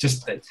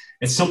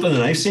 It's something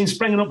that I've seen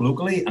springing up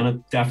locally, and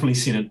I've definitely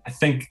seen it. I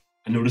think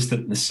I noticed it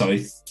in the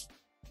south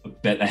a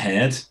bit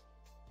ahead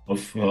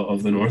of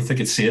the north. I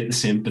could see it the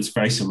same, but it's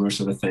very similar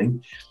sort of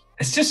thing.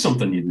 It's just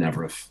something you'd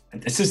never have.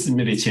 It's just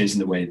maybe changing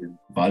the way the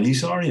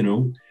values are, you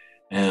know.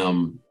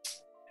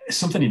 It's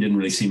something you didn't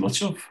really see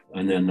much of,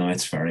 and then now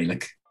it's very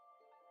like,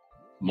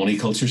 money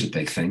culture is a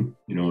big thing,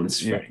 you know, and it's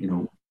very, you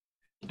know,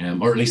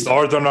 or at least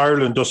Northern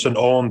Ireland doesn't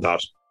own that.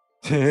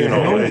 You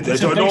know,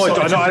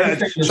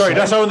 sorry,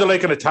 that sounded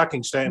like an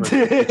attacking statement.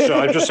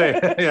 I'm just saying,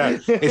 yeah,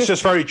 it's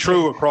just very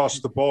true across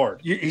the board.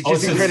 He's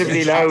just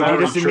incredibly loud. He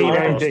doesn't mean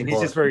anything.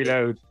 He's just very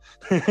loud.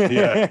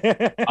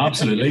 Yeah,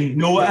 absolutely.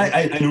 No,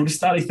 I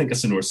noticed that. I think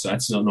it's a North South,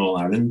 it's not an All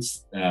Ireland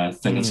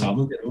thing that's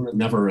happened. You know, it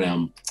never.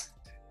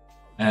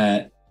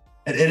 It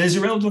is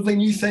a relatively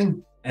new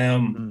thing,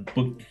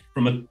 but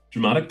from a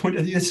dramatic point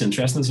of view, it's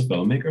interesting as a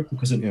filmmaker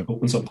because it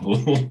opens up a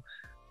whole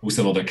host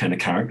of other kind of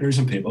characters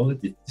and people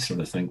that you sort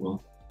of think,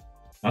 well,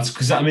 that's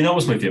because that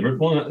was my favorite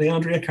one, the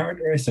Andrea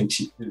character. I think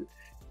she could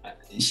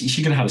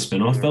have had a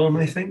spin-off film,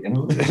 I think, you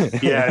know.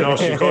 Yeah, no,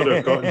 she could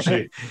have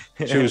gotten.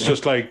 She was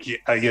just like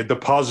the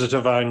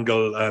positive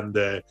angle, and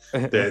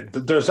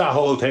there's that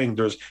whole thing.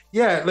 There's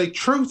like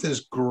truth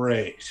is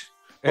great.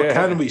 But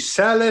can we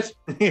sell it?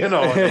 You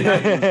know,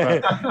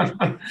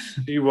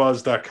 he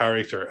was that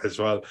character as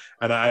well.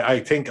 And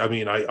I think, I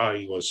mean,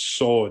 I was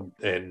so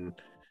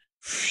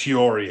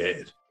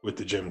infuriated with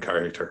the Jim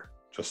character,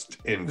 just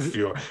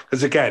infuriated.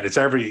 Because again, it's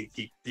I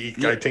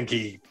think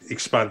he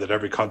expanded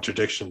every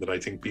contradiction that I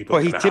think people.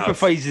 But he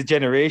typifies the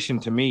generation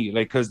to me,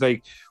 like, because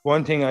like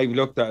one thing I've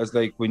looked at is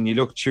like when you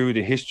look through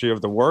the history of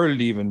the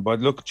world, even,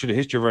 but look through the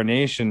history of our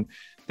nation.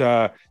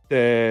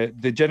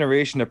 The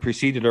generation that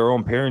preceded our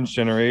own parents'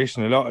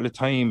 generation, a lot of the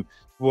time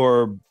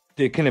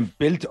they kind of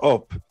built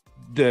up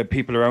the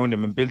people around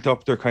them and built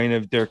up their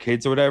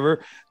kids or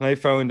whatever. And I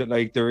found that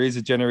like there is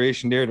a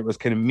generation there that was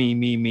kind of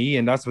me,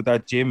 and that's what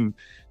that Jim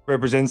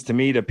represents to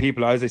me. That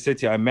people, as I said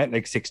to you, I met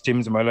like 6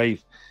 Jims in my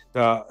life.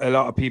 A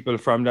lot of people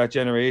from that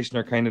generation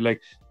are kind of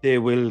like, they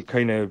will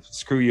kind of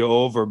screw you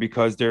over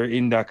because they're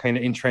in that kind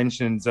of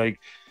entrenchments, like.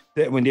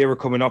 That when they were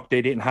coming up,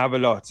 they didn't have a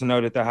lot. So now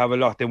that they have a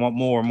lot, they want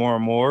more and more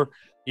and more.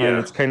 Yeah. And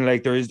it's kind of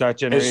like there is that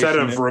generation. Instead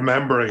of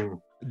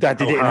remembering that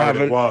they didn't have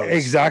it.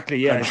 Exactly.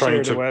 Yeah. And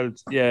trying to,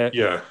 wealth. Yeah.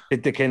 Yeah.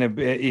 It kind of,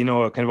 you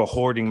know, kind of a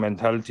hoarding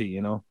mentality,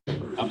 you know.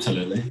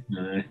 Absolutely.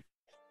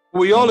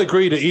 We all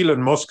agree that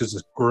Elon Musk is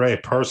a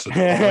great person.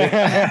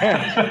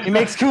 He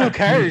makes cool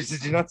cars.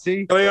 Did you not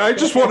see? I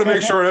just want to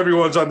make sure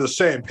everyone's on the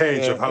same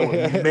page of how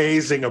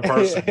amazing a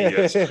person he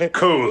is.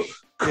 Cool.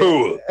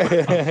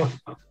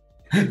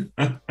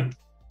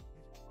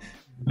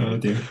 Oh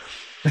dear.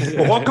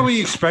 Well, what can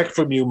we expect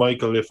from you,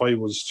 Michael, if I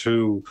was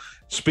to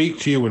speak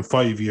to you in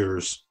 5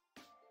 years?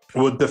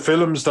 Would the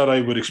films that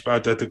I would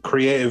expect, the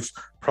creative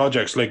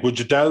projects, like, would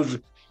you delve?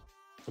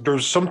 There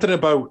was something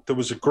about, there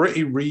was a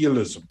gritty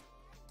realism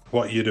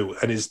what you do,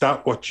 and is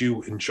that what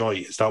you enjoy?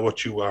 Is that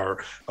what you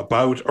are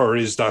about, or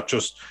is that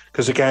just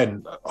because,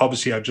 again,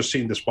 obviously I've just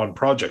seen this one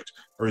project,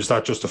 or is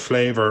that just a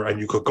flavor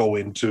and you could go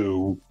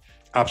into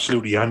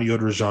absolutely any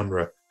other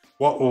genre?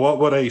 What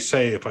would I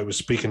say if I was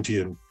speaking to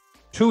you in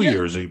 2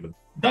 years even?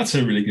 That's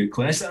a really good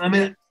question. I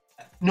mean,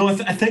 no, I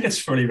think it's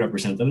fairly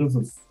representative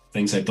of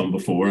things I've done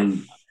before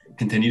and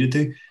continue to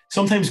do.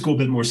 Sometimes go a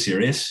bit more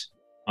serious,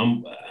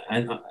 and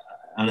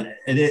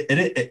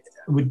it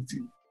would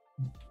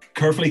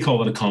carefully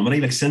call it a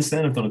comedy. Like, since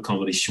then I've done a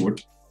comedy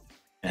short,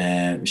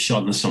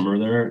 shot in the summer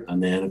there,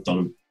 and then I've done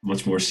a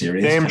much more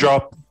serious name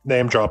drop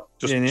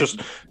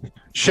just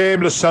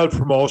shameless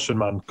self-promotion,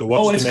 man. Go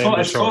watch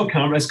it's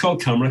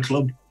called Camera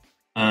Club,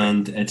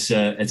 and it's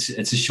a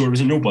short. It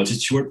was a no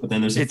budget short, but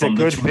then there's a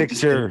good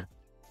picture.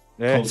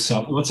 What's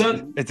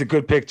that? It's a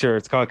good picture.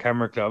 It's called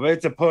Camera Club.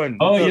 It's a pun.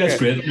 Oh, yeah, it's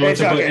great. No,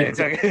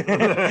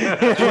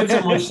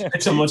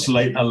 it's a much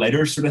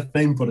lighter sort of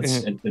thing, but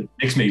it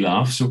makes me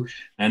laugh. So,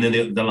 and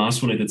then the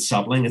last one I did,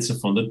 Sapling. It's a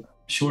funded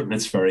short, and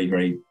it's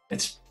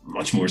it's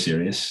much more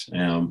serious.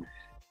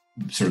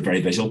 Sort of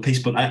very visual piece,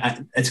 but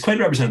it's quite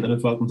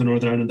representative. Welcome to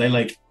Northern Ireland. I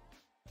like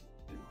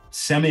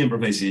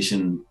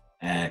semi-improvisation,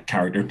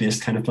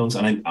 character-based kind of films,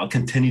 and I'll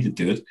continue to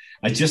do it.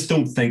 I just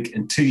don't think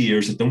in 2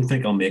 years, I don't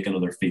think I'll make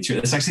another feature.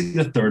 It's actually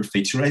the third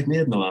feature I've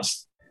made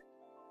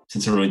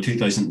since around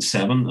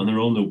 2007, and they're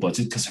all no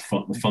budget because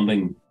the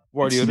funding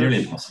is nearly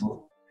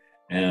impossible.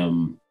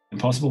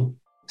 Impossible.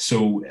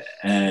 So,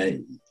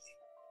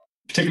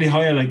 particularly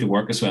how I like to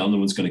work as well, no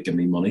one's going to give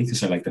me money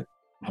because I like to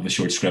have a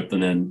short script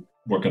and then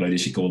work it out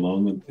as you go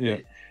along, and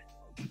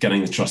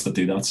getting the trust to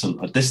do that. So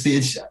at this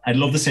stage, I'd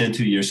love to say in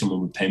 2 years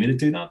someone would pay me to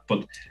do that,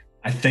 but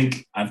I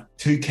think I've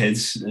 2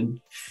 kids in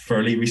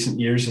fairly recent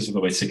years, as of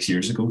about 6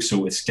 years ago.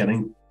 So it's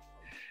getting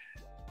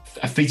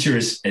a feature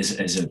is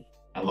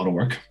a lot of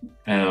work,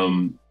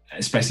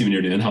 especially when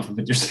you're doing half of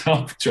it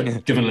yourself,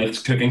 giving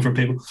lifts, cooking for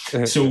people.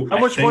 So how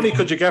much money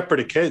could you get for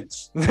the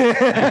kids?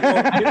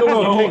 I don't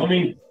know. I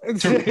mean,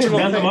 to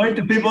rent them out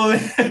to people.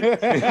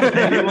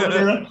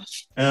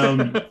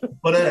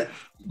 But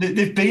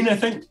they've been. I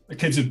think the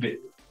kids have been.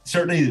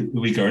 Certainly, the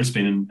wee girl's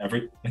been in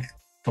every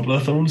couple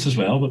of films as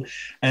well, but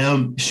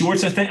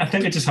shorts. I think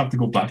I just have to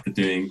go back to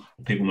doing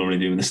what people normally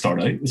do when they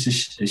start out, which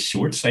is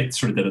shorts. I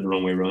sort of did it the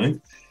wrong way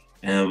around,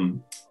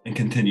 and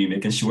continue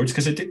making shorts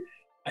because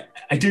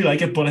I do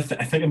like it, but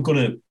I think I'm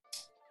gonna.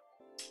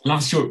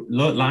 Last short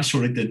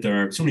I did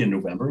there. It's only in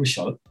November we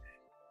shot it.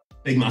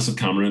 Big massive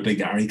camera, big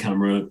Arri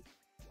camera,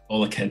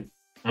 all a kit,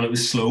 and it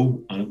was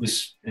slow and it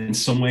was in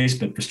some ways a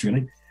bit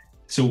frustrating.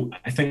 So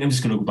I think I'm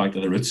just gonna go back to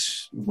the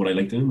roots of what I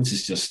like doing, which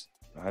is just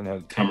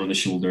camera on the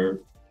shoulder.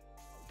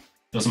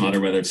 Doesn't matter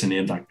whether it's a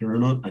named actor or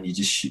not, and you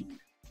just shoot,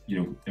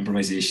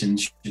 improvisation,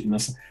 shooting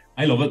this.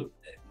 I love it.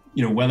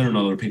 Whether or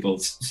not other people,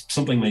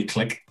 something may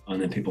click,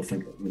 and then people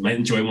think they might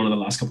enjoy one of the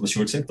last couple of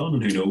shorts I've done,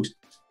 and who knows,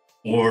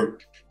 or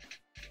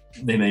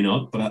they may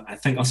not. But I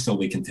think I'll still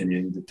be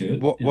continuing to do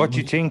it. What do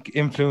you think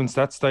influenced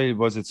that style?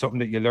 Was it something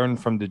that you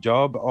learned from the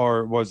job,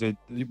 or was it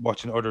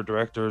watching other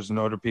directors and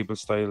other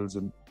people's styles?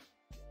 And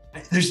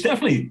there's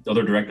definitely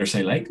other directors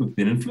I like who've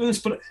been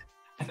influenced, but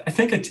I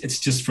think it's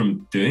just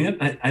from doing it.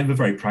 I have a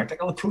very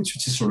practical approach,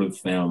 which is sort of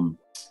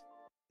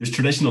there's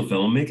traditional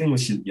filmmaking,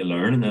 which you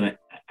learn, and then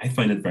I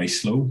find it very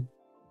slow,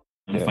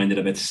 and I find it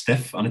a bit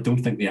stiff, and I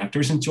don't think the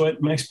actors enjoy it.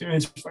 In my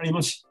experience, very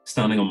much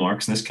standing on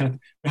marks and this kind of.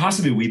 There has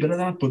to be a wee bit of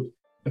that, but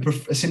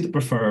I seem to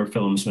prefer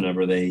films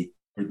whenever I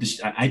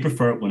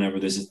prefer it whenever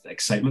there's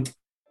excitement.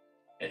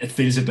 It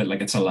feels a bit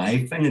like it's a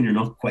live thing, and you're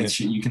not quite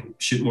sure. You can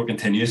shoot more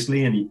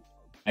continuously, and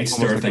I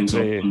stir things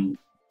up. And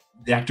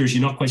the actors,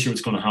 you're not quite sure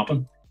what's going to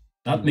happen.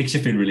 That makes you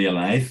feel really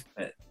alive.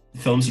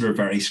 Films that are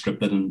very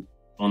scripted and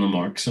on the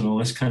marks and all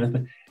this kind of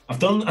thing. I've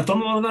done a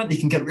lot of that, and you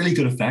can get really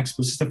good effects,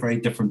 but it's just a very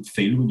different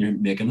feel when you're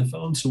making the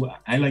film. So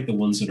I like the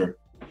ones that are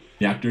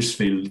the actors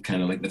feel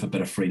kind of like they have a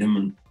bit of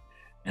freedom,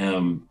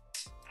 and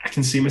I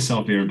can see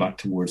myself veering back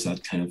towards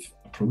that kind of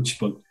approach.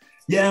 But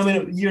yeah, I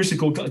mean, years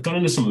ago, got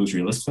into some of those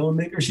realist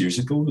filmmakers years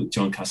ago,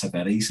 John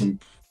Cassavetes,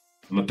 and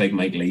I'm a big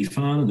Mike Leigh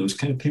fan and those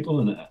kind of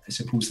people. And I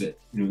suppose that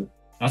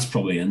that's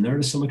probably in there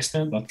to some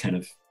extent. That kind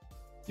of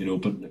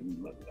but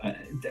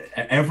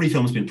every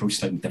film's been approached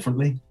slightly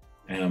differently,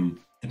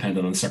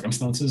 depending on the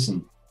circumstances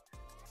and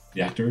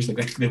the actors.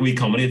 Like the wee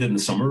comedy I did in the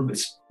summer,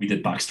 we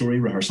did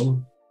backstory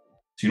rehearsal.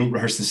 So you don't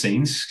rehearse the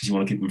scenes because you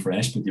want to keep them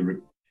fresh, but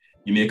you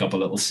make up a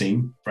little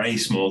scene, very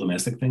small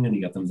domestic thing, and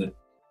you get them to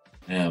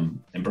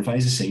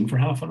improvise a scene for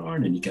half an hour,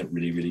 and then you get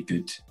really, really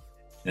good.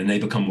 Then they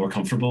become more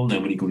comfortable, and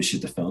then when you go to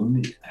shoot the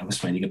film, I always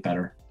find you get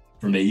better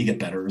for me, you get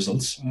better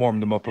results. Warm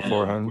them up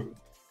beforehand.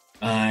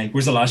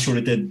 Whereas the last short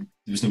I did,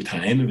 there was no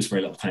time. It was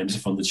very little time. It was a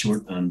funded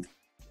short, and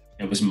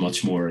it was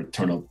much more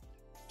turn up,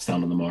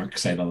 stand on the mark,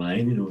 side of the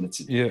line. And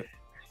it's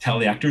tell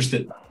the actors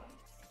that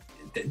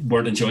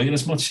weren't enjoying it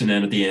as much. And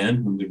then at the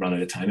end, when we ran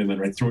out of time, I went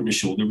right, throw it in the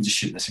shoulder, we're just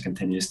shooting this a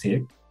continuous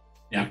take.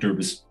 The actor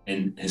was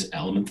in his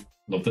element,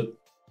 loved it,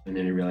 and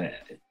then he realized,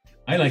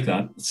 I like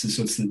that. It's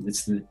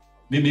the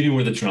maybe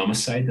more the drama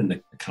side than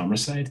the camera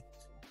side.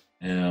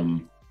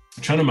 I'm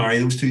trying to marry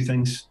those two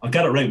things. I'll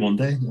get it right one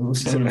day.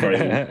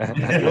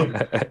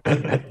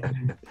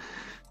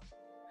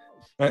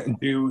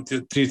 Do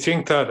you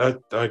think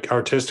that,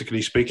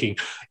 artistically speaking,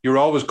 you're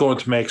always going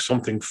to make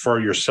something for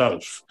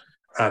yourself,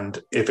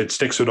 and if it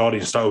sticks with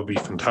audience, that would be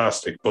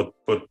fantastic? But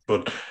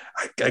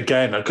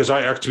again, because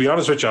to be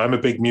honest with you, I'm a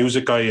big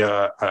music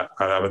guy.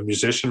 I'm a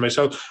musician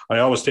myself. I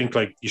always think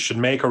like you should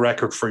make a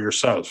record for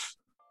yourself,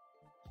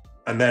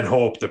 and then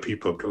hope that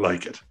people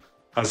like it,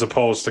 as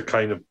opposed to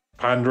kind of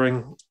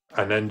pandering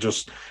and then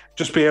just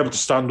be able to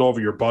stand over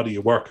your body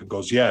of work and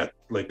goes, yeah,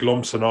 like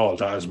lumps and all,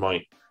 that is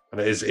mine.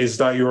 And is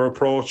that your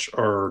approach,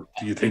 or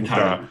do you think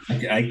that?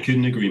 I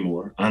couldn't agree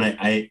more. And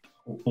I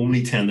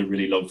only tend to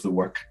really love the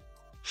work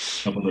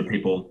of other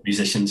people,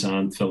 musicians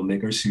and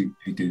filmmakers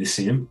who do the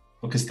same,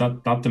 because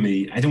that to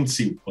me, I don't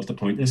see what the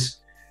point is.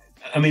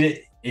 I mean,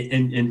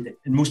 in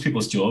most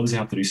people's jobs, they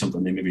have to do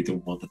something they maybe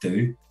don't want to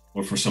do,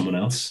 or for someone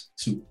else.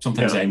 So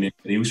sometimes I make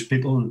videos for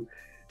people, and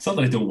it's not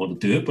that I don't want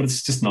to do it, but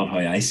it's just not how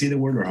I see the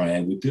world or how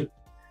I would do it.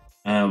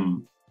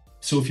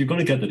 So if you're going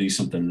to get to do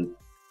something that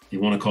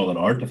you want to call it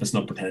art, if it's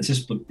not pretentious,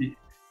 but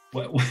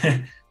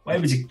why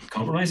would you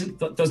compromise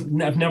it?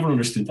 I've never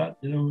understood that.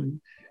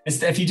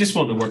 If you just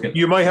want to work it,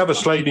 you might have a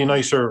slightly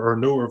nicer or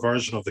newer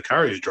version of the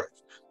car you drive.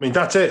 I mean,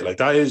 that's it. Like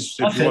that is,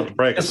 if you want to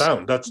break it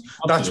down, that's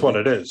what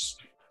it is.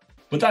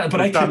 But I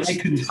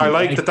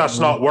like that. That's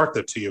not worth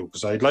it to you,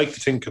 because I'd like to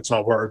think it's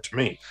not worth it to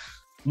me.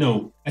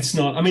 No, it's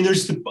not. I mean,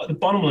 there's the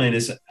bottom line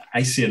is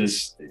I see it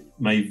as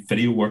my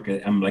video work.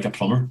 I'm like a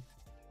plumber.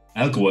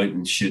 I'll go out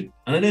and shoot,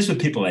 and it is with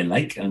people I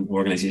like and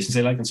organizations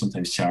I like, and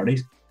sometimes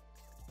charities,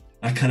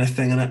 that kind of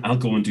thing. And I'll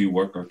go and do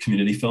work or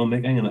community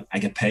filmmaking, and I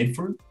get paid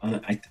for it,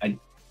 and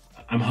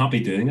I'm happy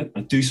doing it.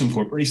 I do some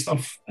corporate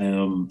stuff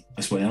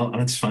as well,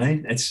 and it's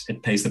fine.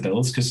 It pays the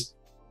bills, because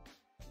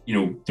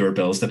there are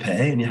bills to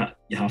pay, and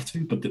you have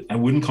to. But I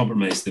wouldn't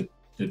compromise the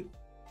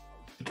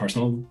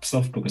personal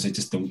stuff, because I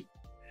just don't.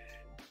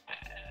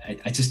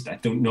 I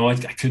don't know. I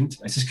couldn't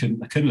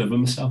live with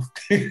myself.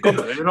 And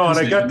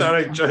I get that.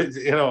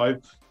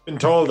 I've been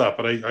told that,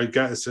 but I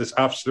guess it's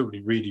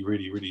absolutely really,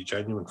 really, really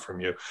genuine from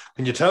you.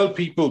 Can you tell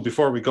people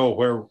before we go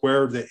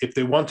where if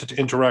they wanted to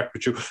interact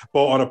with you,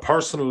 both on a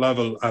personal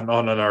level and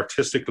on an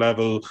artistic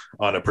level,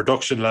 on a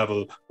production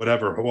level,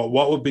 whatever,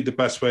 what would be the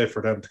best way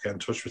for them to get in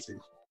touch with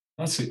you?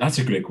 That's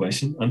a great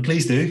question, and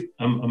please do.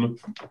 I'm a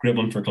great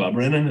one for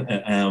collaborating.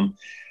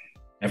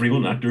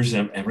 Everyone, actors,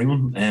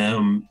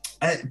 everyone.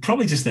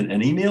 Probably just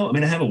an email. I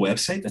mean, I have a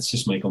website that's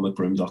just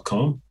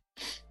michaelmcbroom.com,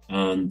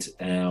 and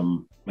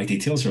my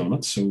details are on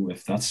it. So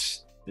if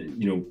that's,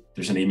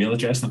 there's an email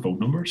address and a phone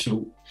number.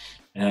 So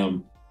that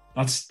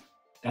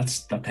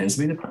tends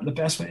to be the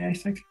best way, I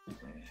think.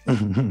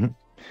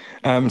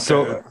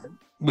 So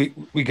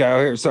we got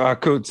here. So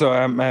cool.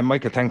 So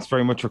Michael, thanks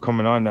very much for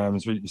coming on. It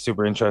was really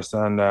super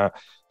interesting, and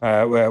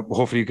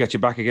hopefully you get you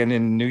back again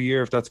in the new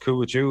year, if that's cool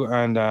with you.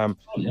 And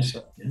yes.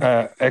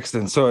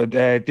 Excellent. So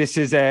this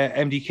is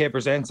MDK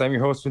Presents. I'm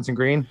your host, Vincent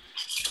Green.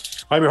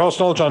 I'm your host,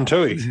 Noel John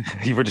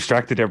Toohey. You were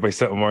distracted there by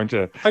something, weren't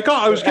you?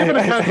 I was giving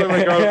a candle to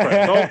my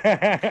girlfriend.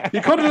 No,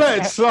 you couldn't let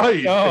it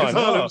slide. That's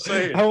all I'm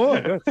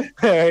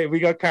saying. We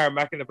got Karen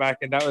Mack in the back,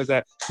 and that was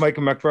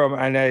Michael McBroom.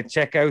 And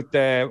check out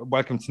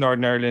Welcome to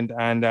Northern Ireland.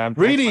 And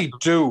really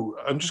do.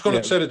 I'm just going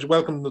to say that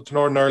Welcome to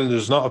Northern Ireland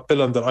is not a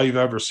film that I've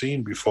ever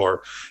seen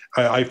before.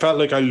 I felt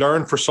like I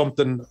learned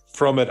something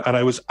from it, and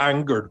I was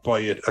angered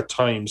by it at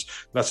times.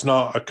 That's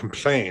not a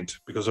complaint,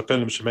 because a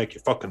film should make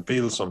you fucking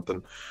feel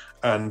something.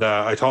 And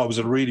I thought it was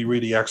a really,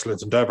 really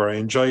excellent endeavor. I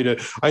enjoyed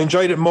it. I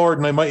enjoyed it more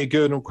than I might have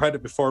given him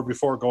credit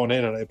before going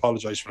in, and I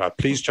apologize for that.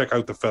 Please check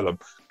out the film.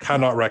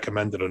 Cannot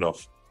recommend it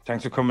enough.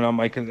 Thanks for coming on,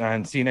 Michael,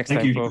 and see you next time.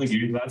 Thank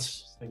you,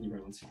 lads. Thank you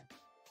very much.